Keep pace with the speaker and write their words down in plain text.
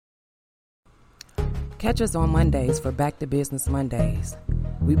Catch us on Mondays for Back to Business Mondays.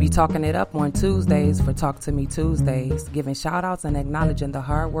 We be talking it up on Tuesdays for Talk to Me Tuesdays, giving shout outs and acknowledging the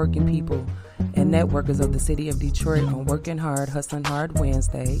hard-working people and networkers of the city of Detroit on Working Hard, Hustling Hard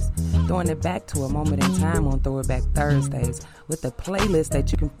Wednesdays, throwing it back to a moment in time on Throwback Thursdays with a playlist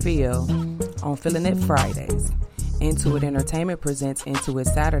that you can feel on Feeling It Fridays. Intuit Entertainment presents Intuit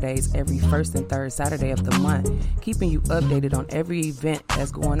Saturdays every first and third Saturday of the month, keeping you updated on every event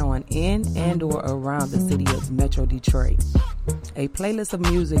that's going on in and or around the city of Metro Detroit. A playlist of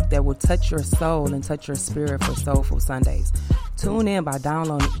music that will touch your soul and touch your spirit for Soulful Sundays. Tune in by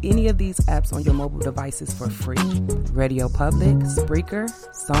downloading any of these apps on your mobile devices for free. Radio Public, Spreaker,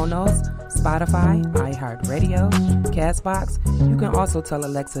 Sonos, Spotify, iHeartRadio, CastBox. You can also tell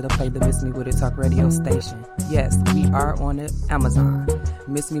Alexa to play the Miss Me With It Talk radio station. Yes, we are on the Amazon.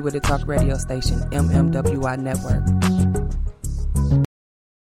 Miss Me With It Talk radio station, MMWI Network.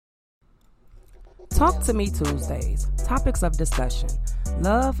 Talk to Me Tuesdays. Topics of discussion: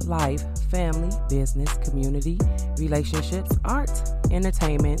 love, life, family, business, community, relationships, art,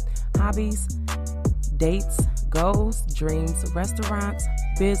 entertainment, hobbies, dates, goals, dreams, restaurants,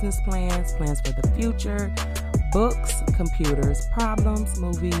 business plans, plans for the future, books, computers, problems,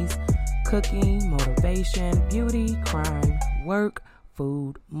 movies, cooking, motivation, beauty, crime, work,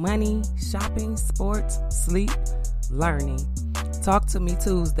 food, money, shopping, sports, sleep, learning. Talk to Me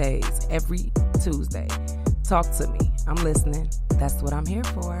Tuesdays, every Tuesday. Talk to me. I'm listening. That's what I'm here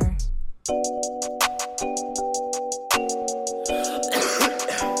for. All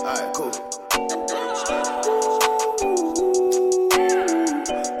right, cool.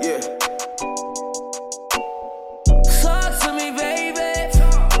 Yeah. Talk to me, baby.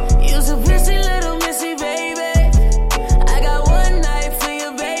 You's a busy little missy, baby. I got one night for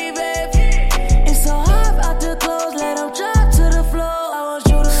you, baby. It's so hard out the clothes, let them drop to the floor. I want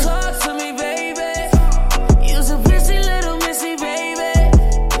you to talk to me, baby. You's a busy little missy, baby.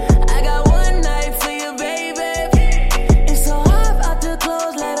 I got one night for you, baby. It's so hard out the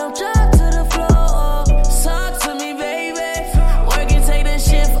clothes, let them drop.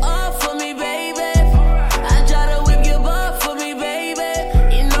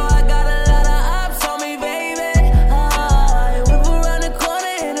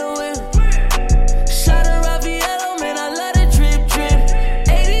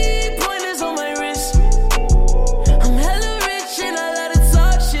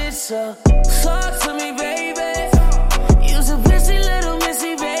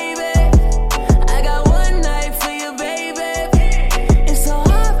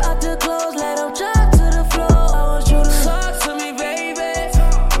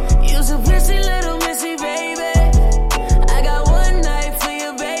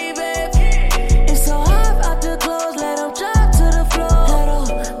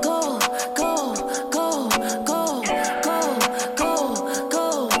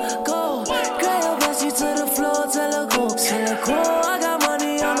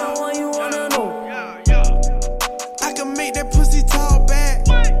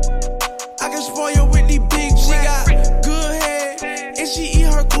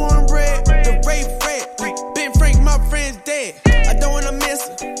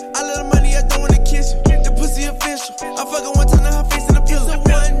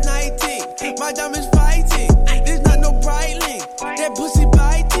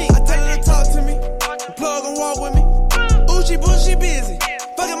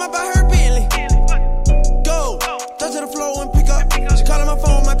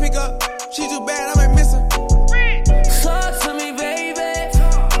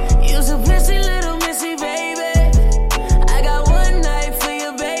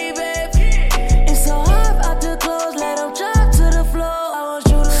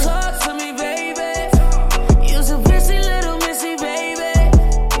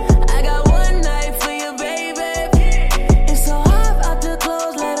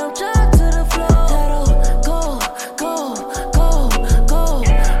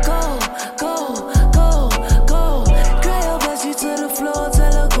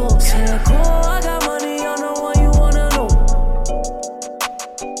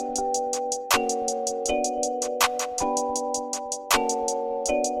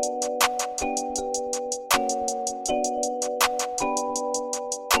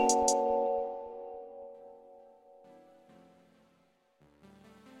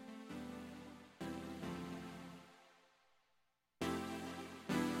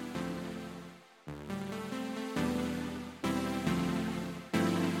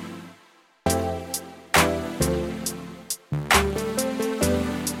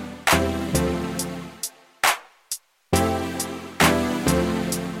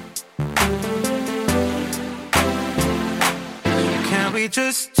 we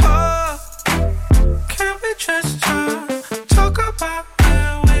just talk? Can we just talk? Talk about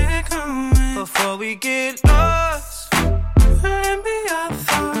where we're going before we get lost. Let me our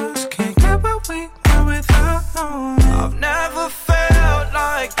thoughts. Can't get what we want without knowing. I've never felt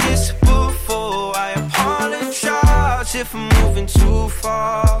like this before. I apologize if I'm moving too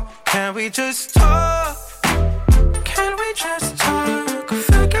far. Can we just talk? Can we just talk?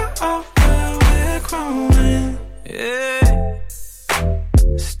 Figure out where we're growing. Yeah.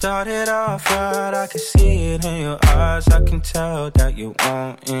 Started off right, I can see it in your eyes. I can tell that you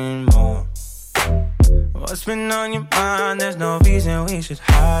wanting more. What's been on your mind? There's no reason we should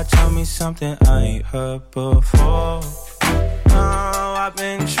hide. Tell me something I ain't heard before. Oh, I've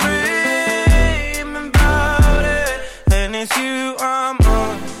been dreaming about it, and it's you I'm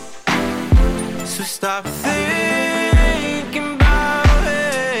on. So stop thinking about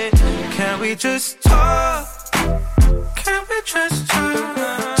it. Can we just talk? Can we just talk?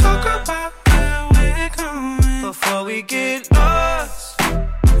 Talk about where we're going before we get lost.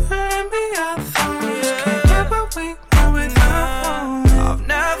 Let me our thoughts. Can't get what we want without knowing. I've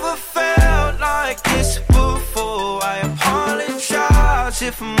never felt like this before. I apologize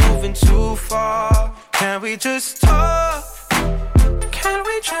if I'm moving too far. Can we just talk? Can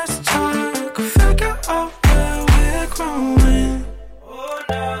we just talk? Figure out where we're growing. Oh,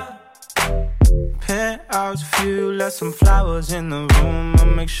 no. Penthouse view, left some flowers in the room. I'll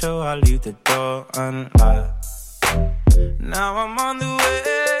make sure I leave the door unlocked. Now I'm on the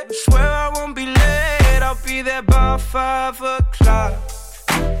way, swear I won't be late. I'll be there by 5 o'clock.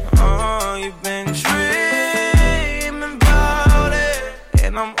 Oh, you've been dreaming about it,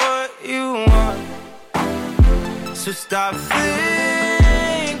 and I'm what you want. So stop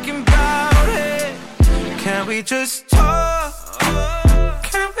thinking about it. Can we just talk?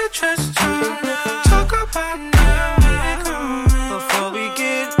 Can we just talk? Talk about where we're going before we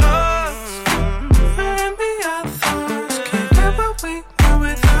get lost. Let me our thoughts. Can't get what we want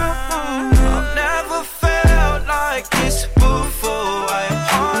without knowing. I've never felt like this before. I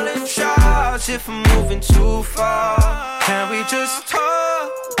apologize if I'm moving too far. Can we just talk?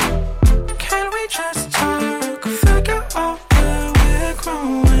 Can we just talk? Figure out where we're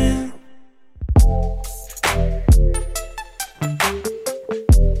growing.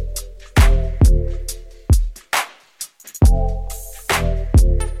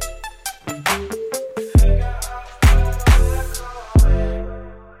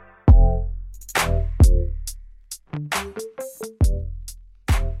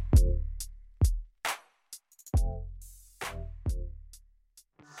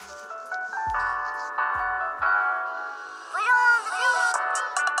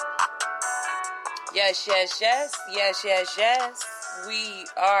 Yes. We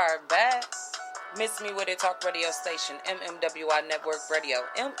are back. Miss Me With It Talk Radio Station, MMWI Network Radio,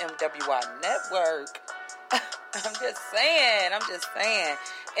 MMWI Network. I'm just saying.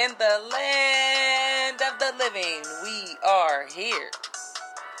 In the land of the living, we are here.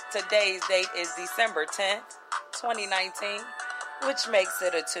 Today's date is December 10th, 2019, which makes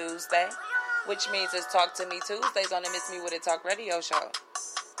it a Tuesday, which means it's Talk to Me Tuesdays on the Miss Me With It Talk Radio Show.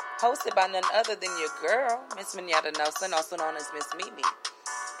 Hosted by none other than your girl, Miss Minyetta Nelson, also known as Miss Mimi.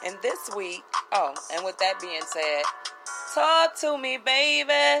 And this week, and with that being said, talk to me,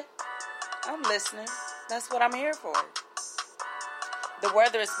 baby. I'm listening. That's what I'm here for. The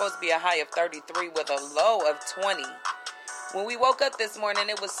weather is supposed to be a high of 33 with a low of 20. When we woke up this morning,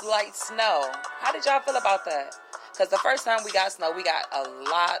 it was light snow. How did y'all feel about that? Because the first time we got snow, we got a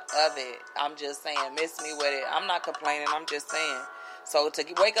lot of it. I'm just saying, miss me with it. I'm not complaining. I'm just saying. So to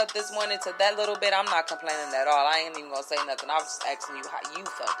wake up this morning to that little bit, I'm not complaining at all. I ain't even going to say nothing. I was just asking you how you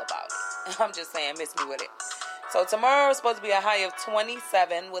felt about it. I'm just saying, miss me with it. So tomorrow is supposed to be a high of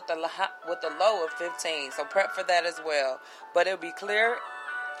 27 with a low of 15. So prep for that as well. But it'll be clear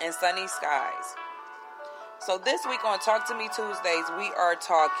and sunny skies. So this week on Talk to Me Tuesdays, we are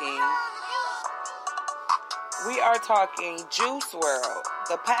talking Juice Wrld.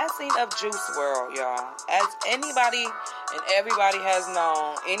 The passing of Juice Wrld, y'all. As anybody and everybody has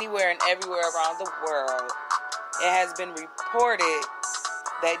known, anywhere and everywhere around the world, it has been reported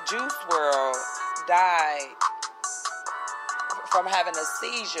that Juice Wrld died from having a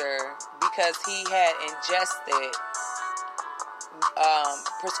seizure because he had ingested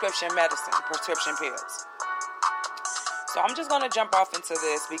prescription pills. So I'm just going to jump off into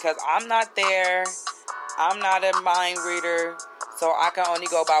this because I'm not there. I'm not a mind reader, so I can only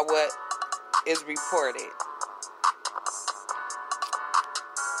go by what is reported.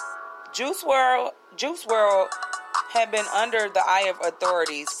 Juice Wrld had been under the eye of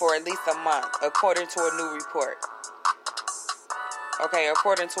authorities for at least a month, according to a new report. Okay,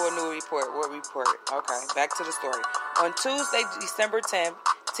 according to a new report. What report? Okay, back to the story. On Tuesday, December 10th,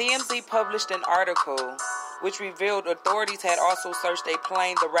 TMZ published an article which revealed authorities had also searched a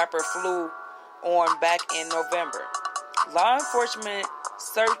plane the rapper flew on back in November. Law enforcement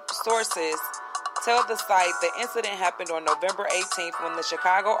sources tell the site the incident happened on November 18th when the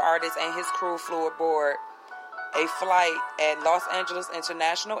Chicago artist and his crew flew aboard a flight at Los Angeles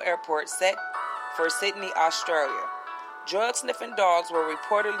International Airport set for Sydney, Australia. Drug-sniffing dogs were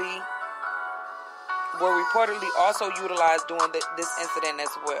reportedly also utilized during this incident as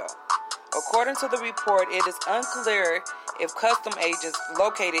well. According to the report, it is unclear if custom agents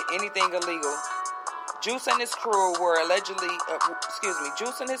located anything illegal. Juice and his crew were allowed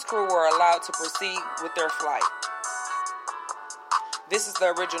to proceed with their flight. This is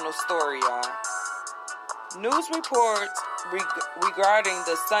the original story, y'all. News reports regarding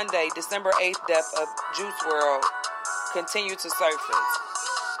the Sunday, December 8th death of Juice Wrld continue to surface.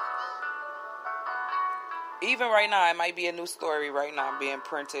 Even right now, it might be a new story right now being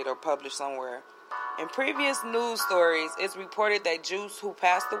printed or published somewhere. In previous news stories, it's reported that Juice, who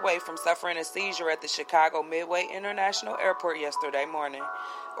passed away from suffering a seizure at the Chicago Midway International Airport yesterday morning,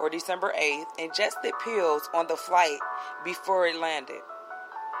 or December 8th, ingested pills on the flight before it landed.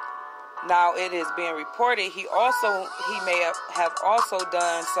 Now, it is being reported he may have also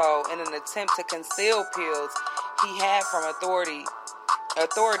done so in an attempt to conceal pills he had from authorities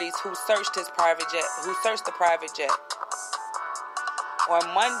who searched the private jet.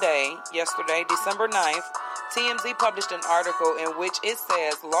 On Monday, yesterday, December 9th, TMZ published an article in which it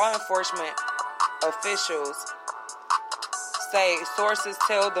says law enforcement officials say sources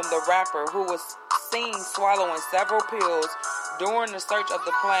tell them the rapper, who was seen swallowing several pills during the search of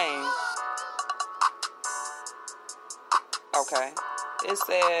the plane. Okay. It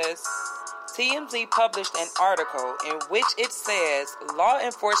says TMZ published an article in which it says law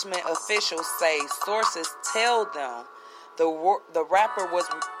enforcement officials say sources tell them the rapper was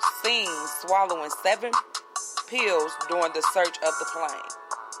seen swallowing 7 pills during the search of the plane.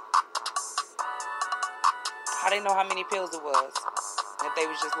 How they know how many pills it was if they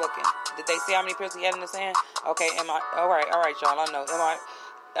was just looking? Did they see how many pills he had in his hand? Okay, all right, y'all, I know.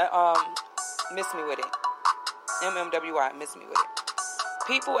 Miss me with it. MMWI, miss me with it.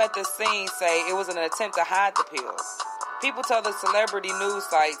 People at the scene say it was an attempt to hide the pills. People tell the celebrity news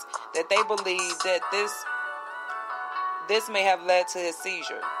sites that they believe that this may have led to his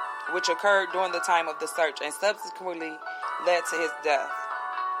seizure, which occurred during the time of the search and subsequently led to his death.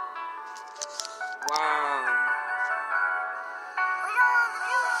 Wow.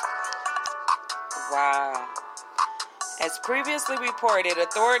 As previously reported,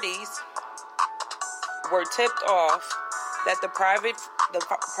 authorities were tipped off that the private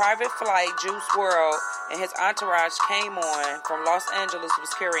flight Juice Wrld and his entourage came on from Los Angeles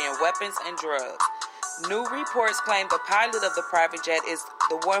was carrying weapons and drugs. New reports claim the pilot of the private jet is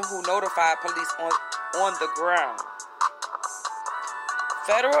the one who notified police on the ground.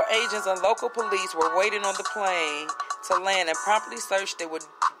 Federal agents and local police were waiting on the plane to land and promptly searched it with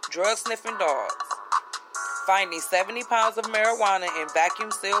drug-sniffing dogs, finding 70 pounds of marijuana in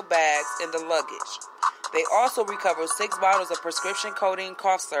vacuum-sealed bags in the luggage. They also recovered 6 bottles of prescription codeine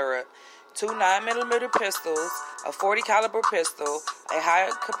cough syrup, 2 9mm pistols, a .40 caliber pistol, a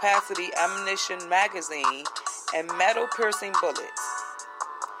high-capacity ammunition magazine, and metal-piercing bullets.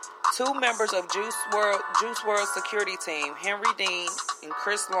 2 members of Juice WRLD's security team, Henry Dean and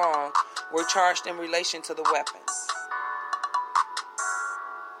Chris Long, were charged in relation to the weapons.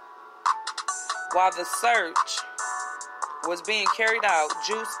 While the search was being carried out,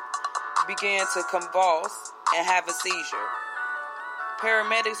 Juice began to convulse and have a seizure.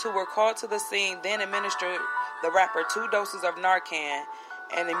 Paramedics who were called to the scene then administered the rapper 2 doses of Narcan,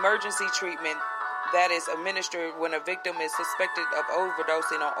 an emergency treatment that is administered when a victim is suspected of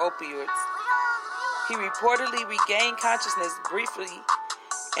overdosing on opioids. He reportedly regained consciousness briefly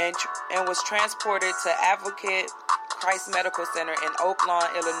and was transported to Advocate Christ Medical Center in Oak Lawn,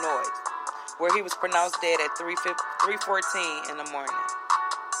 Illinois, where he was pronounced dead at 3:14 in the morning.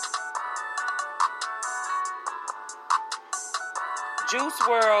 Juice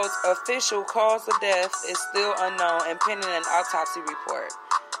WRLD's official cause of death is still unknown and pending an autopsy report,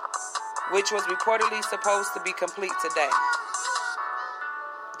 which was reportedly supposed to be complete today,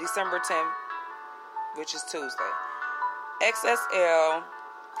 December 10th, which is Tuesday. XSL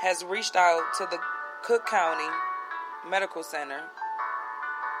has reached out to the Cook County Medical Center,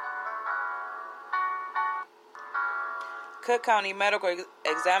 Cook County Medical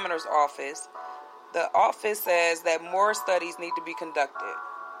Examiner's Office. The office says that more studies need to be conducted.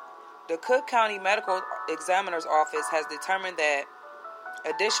 The Cook County Medical Examiner's Office has determined that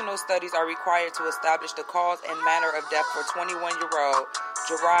Additional studies are required to establish the cause and manner of death for 21-year-old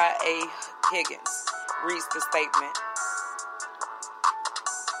Gerard A. Higgins, reads the statement.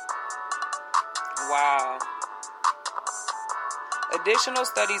 Wow. Additional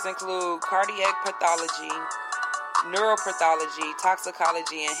studies include cardiac pathology, neuropathology,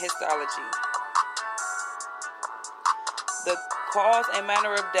 toxicology, and histology. The cause and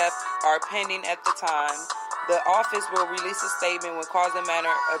manner of death are pending at the time. The office will release a statement when cause and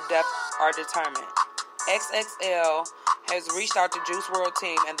manner of death are determined. XXL has reached out to Juice WRLD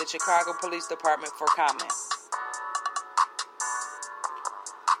team and the Chicago Police Department for comment.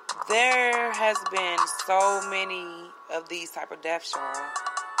 There has been so many of these type of deaths, y'all.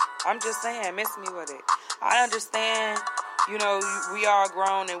 I'm just saying, miss me with it. I understand, we are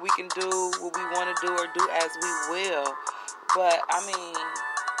grown and we can do what we want to do or do as we will. But I mean,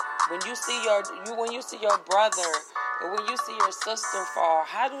 when you see your brother or when you see your sister fall,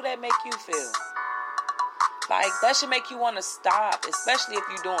 how do that make you feel? Like, that should make you want to stop, especially if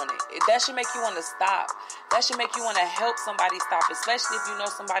you're doing it. That should make you want to stop. That should make you want to help somebody stop, especially if you know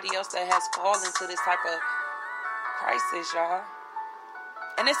somebody else that has fallen into this type of crisis, y'all.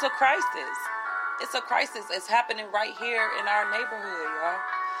 And it's a crisis. It's a crisis. It's happening right here in our neighborhood, y'all.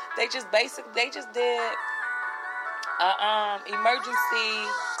 They just did emergency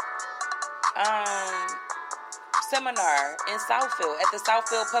seminar in Southfield at the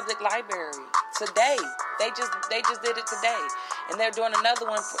Southfield Public Library today. They just did it today, and they're doing another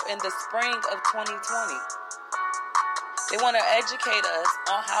one in the spring of 2020. They want to educate us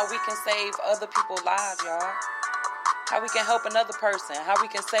on how we can save other people's lives, y'all. How we can help another person. How we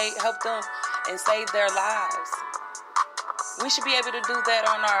can help them and save their lives. We should be able to do that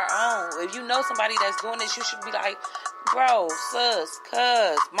on our own. If you know somebody that's doing this, you should be like, bro, sis,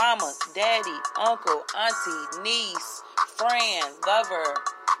 cuz, mama, daddy, uncle, auntie, niece, friend, lover,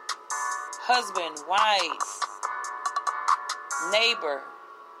 husband, wife, neighbor,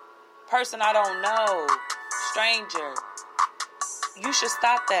 person I don't know, stranger. You should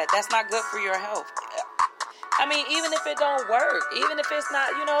stop that. That's not good for your health. I mean, even if it don't work, even if it's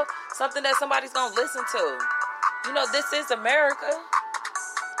not, something that somebody's going to listen to. This is America.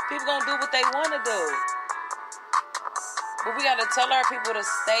 People going to do what they want to do. But we got to tell our people to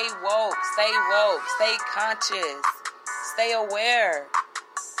stay woke, stay conscious, stay aware.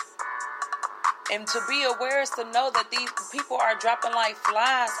 And to be aware is to know that these people are dropping like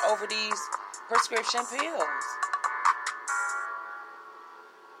flies over these prescription pills.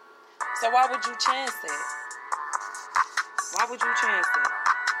 So why would you chance it? Why would you chance it?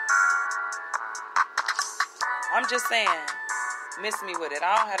 I'm just saying, miss me with it.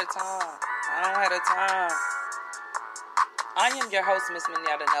 I don't have the time. I am your host, Miss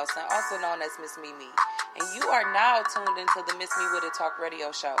Minyetta Nelson, also known as Miss Mimi. And you are now tuned into the Miss Me With It Talk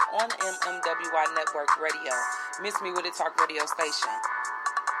radio show on MMWI Network Radio. Miss Me With It Talk radio station.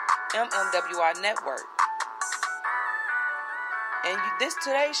 MMWI Network. And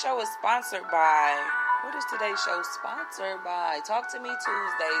today's show is sponsored by... What is today's show sponsored by? Talk to Me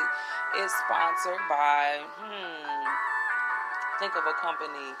Tuesday is sponsored by... Think of a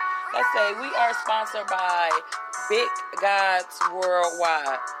company. Let's say we are sponsored by Big Gods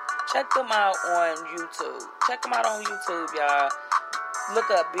Worldwide. Check them out on YouTube. Y'all.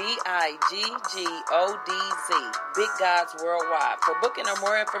 Look up BIGGODZ, Big Gods Worldwide. For booking or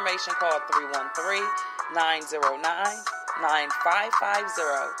more information, call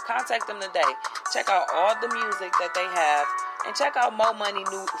 313-909-9550. Contact them today. Check out all the music that they have. And check out Mo Money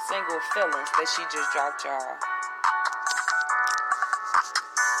new single, Feelings, that she just dropped, y'all.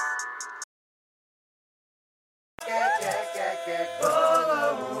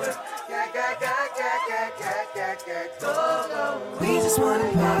 We just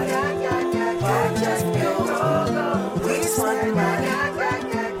wanna party, party just for you. We just wanna party,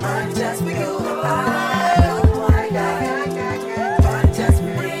 party just for you. I don't wanna die, party just for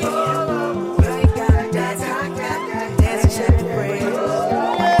me. You ain't gotta dance and shake for free.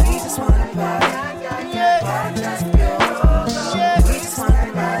 We just wanna party, party just for you. We just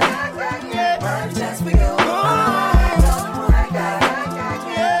wanna party, party just for you. I don't wanna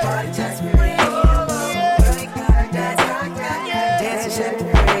die, party just for me.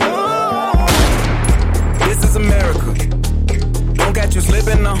 This is America. Don't catch you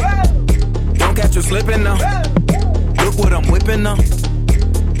slipping now. Don't catch you slipping now. Look what I'm whipping now.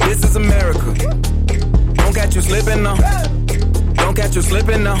 This is America. Don't catch you slipping now. Don't catch you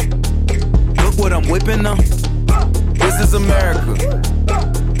slipping now. Look what I'm whipping now. This is America.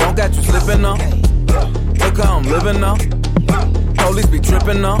 Don't catch you slipping now. Look how I'm living now. Police be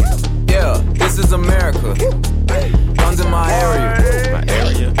tripping now. Yeah, this is America. Guns in my area.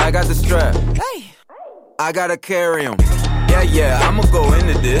 I got the strap. Hey. I gotta carry him. Yeah, I'ma go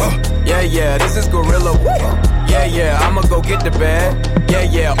into this. Yeah, this is gorilla. Yeah, I'ma go get the bag.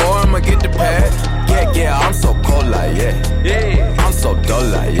 Yeah, or I'ma get the pad. Yeah, I'm so cold like, yeah. I'm so dull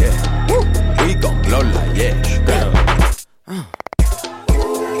like, yeah. We gon' blow like, yeah.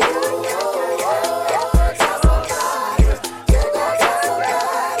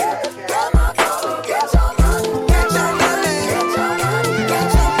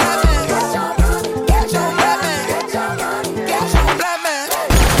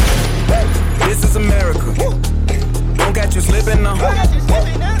 Slipping now.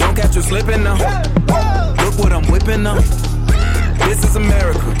 Don't catch you slipping now. Look what I'm whipping now. This is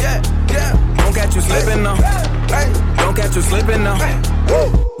America. Don't catch you slipping now. Don't catch you slipping now.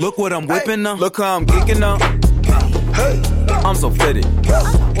 Look what I'm whipping now. Look how I'm geeking now. I'm so fitted.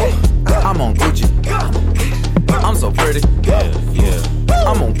 I'm on Gucci. I'm so pretty.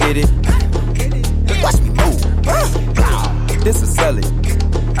 I'm gonna get it. Watch me move. This is selling.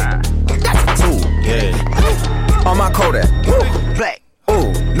 That's a tool. On my Kodak, black,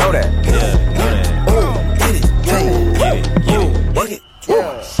 ooh, know that, ooh, get it, work it,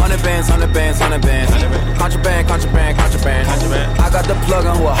 100 bands, contraband, I got the plug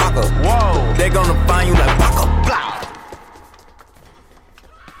on who a hawker, whoa, they gonna find you like Baka, blah.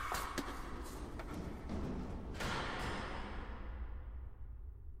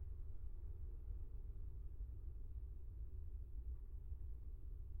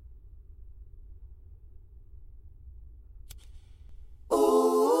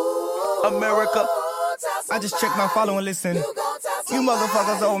 America, I just checked my follow and listen. You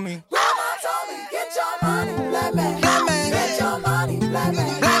motherfuckers owe me. Mama told me, get your money, black man. Black man. Get your money, black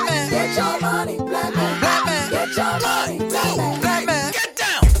man. Black man. Get your money, black man. Black man. Get your money, black man. Black man. Get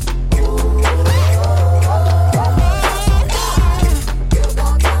down.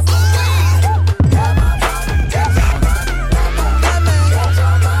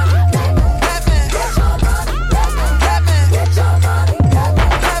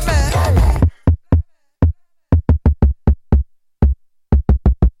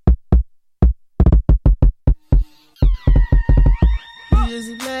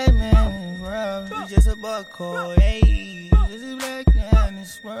 Cold, hey, just a black man in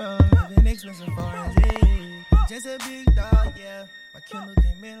this world, living expensive foreign, hey. Just a big dog, yeah. My Kindle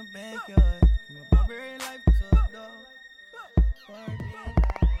came in the backyard. From a barbarian life to a dog.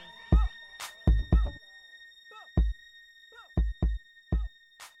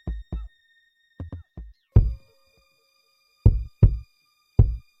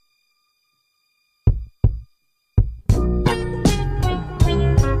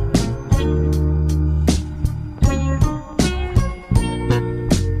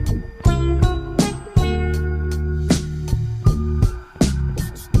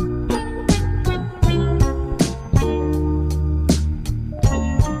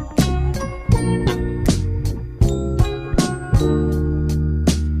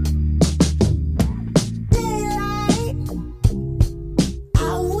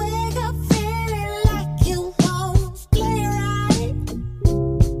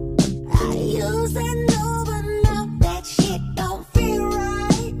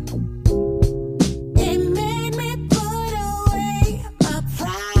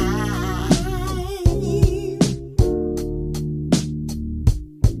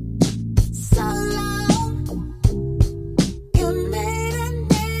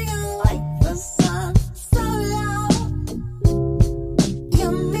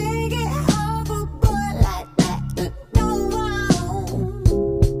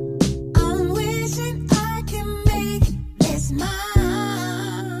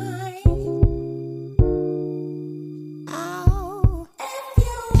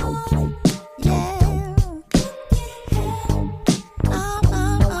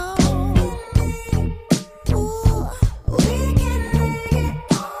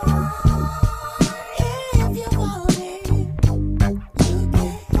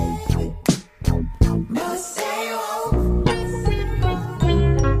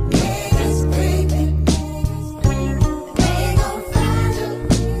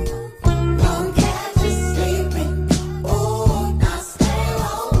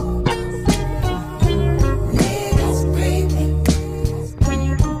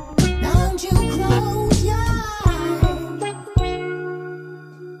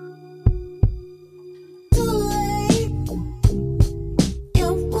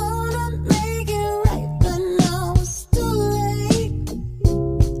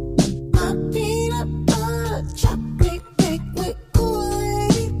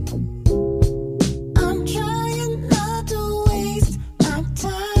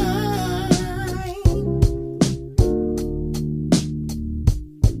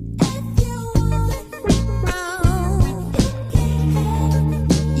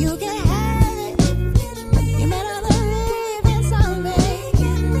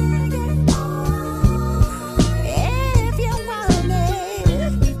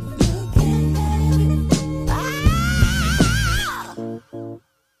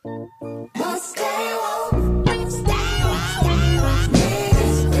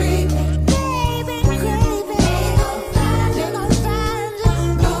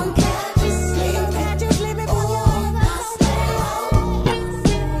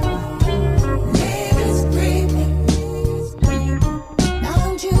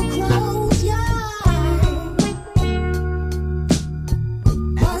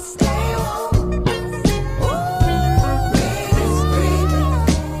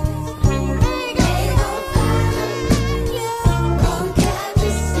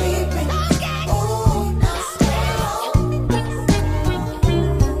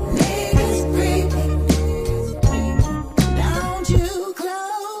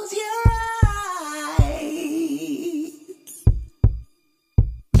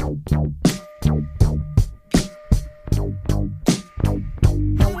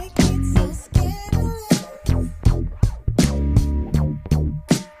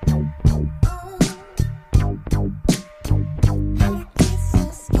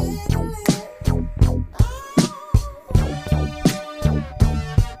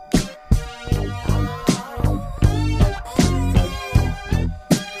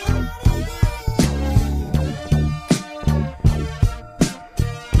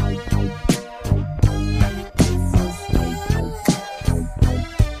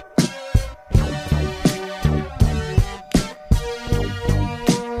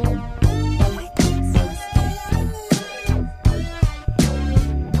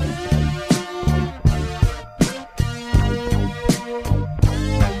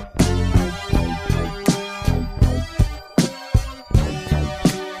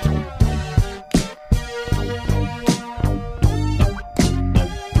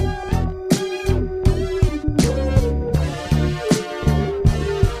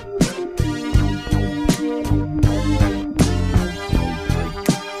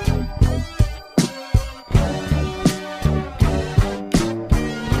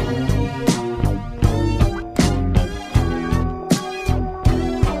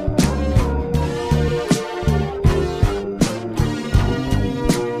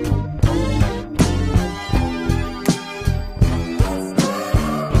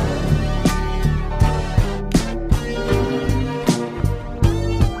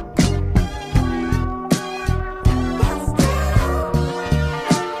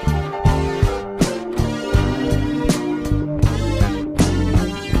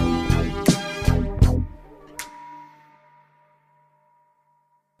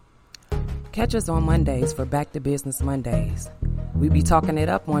 Catch us on Mondays for Back to Business Mondays. We be talking it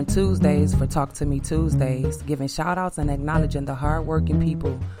up on Tuesdays for Talk to Me Tuesdays, giving shout outs and acknowledging the hard-working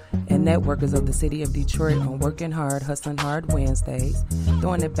people and networkers of the city of Detroit on Working Hard, Hustling Hard Wednesdays,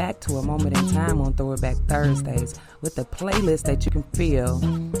 throwing it back to a moment in time on Throwback Thursdays with a playlist that you can feel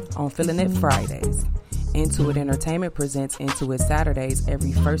on Feeling It Fridays. Intuit Entertainment presents Intuit Saturdays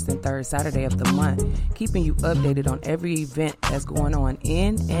every first and third Saturday of the month, keeping you updated on every event that's going on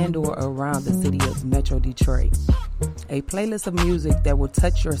in and or around the city of Metro Detroit. A playlist of music that will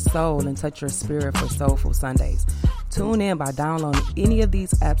touch your soul and touch your spirit for Soulful Sundays. Tune in by downloading any of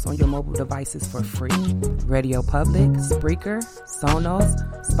these apps on your mobile devices for free. Radio Public, Spreaker, Sonos,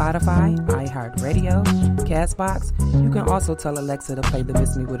 Spotify, iHeartRadio, Castbox. You can also tell Alexa to play the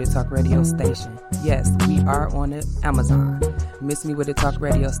Miss Me With It Talk radio station. Yes, we are on the Amazon. Miss Me With It Talk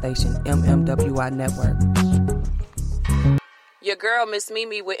radio station, MMWI Network. Your girl, Miss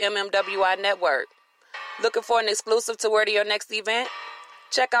Mimi with MMWI Network. Looking for an exclusive to wear to your next event?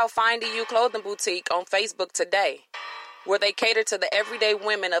 Check out Find You Clothing Boutique on Facebook today, where they cater to the everyday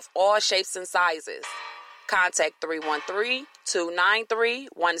women of all shapes and sizes. Contact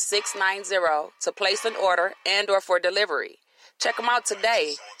 313-293-1690 to place an order and or for delivery. Check them out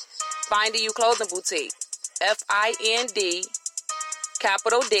today. Find You Clothing Boutique. FIND,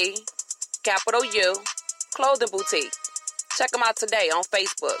 capital D, capital U, Clothing Boutique. Check them out today on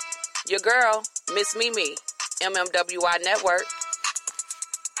Facebook. Your girl, Miss Mimi, MMWI Network.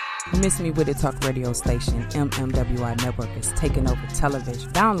 Miss Me With It Talk radio station, MMWI Network, is taking over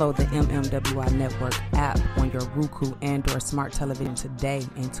television. Download the MMWI Network app on your Roku and or smart television today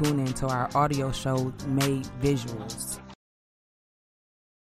and tune in to our audio show Made Visuals.